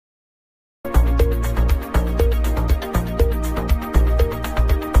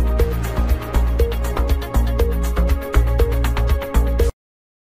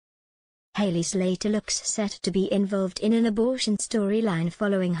Hayley Slater looks set to be involved in an abortion storyline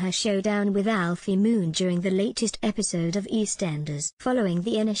following her showdown with Alfie Moon during the latest episode of EastEnders. Following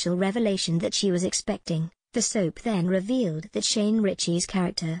the initial revelation that she was expecting, the soap then revealed that Shane Ritchie's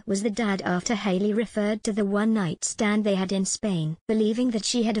character was the dad after Hayley referred to the one-night stand they had in Spain. Believing that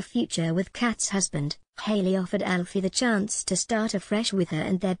she had a future with Kat's husband, Hayley offered Alfie the chance to start afresh with her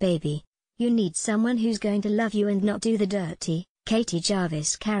and their baby. "You need someone who's going to love you and not do the dirty," Katie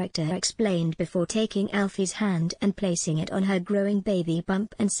Jarvis' character explained before taking Alfie's hand and placing it on her growing baby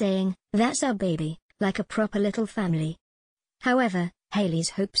bump and saying, "That's our baby, like a proper little family." However, Hayley's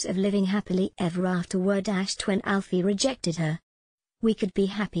hopes of living happily ever after were dashed when Alfie rejected her. "We could be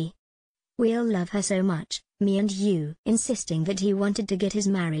happy. We'll love her so much, me and you," insisting that he wanted to get his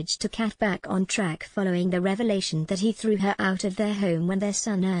marriage to Kat back on track following the revelation that he threw her out of their home when their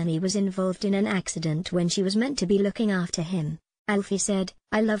son Ernie was involved in an accident when she was meant to be looking after him. Alfie said,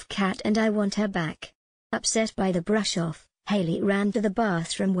 "I love Kat and I want her back." Upset by the brush-off, Hayley ran to the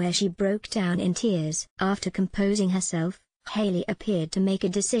bathroom where she broke down in tears. After composing herself, Hayley appeared to make a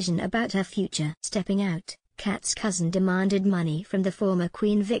decision about her future. Stepping out, Kat's cousin demanded money from the former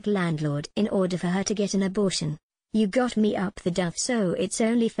Queen Vic landlord in order for her to get an abortion. "You got me up the duff, so it's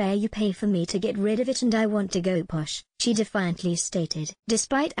only fair you pay for me to get rid of it, and I want to go posh," she defiantly stated.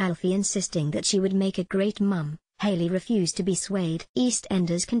 Despite Alfie insisting that she would make a great mum, Hayley refused to be swayed.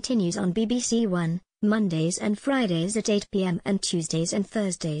 EastEnders continues on BBC One, Mondays and Fridays at 8 p.m. and Tuesdays and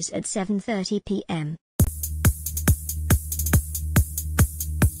Thursdays at 7:30 p.m.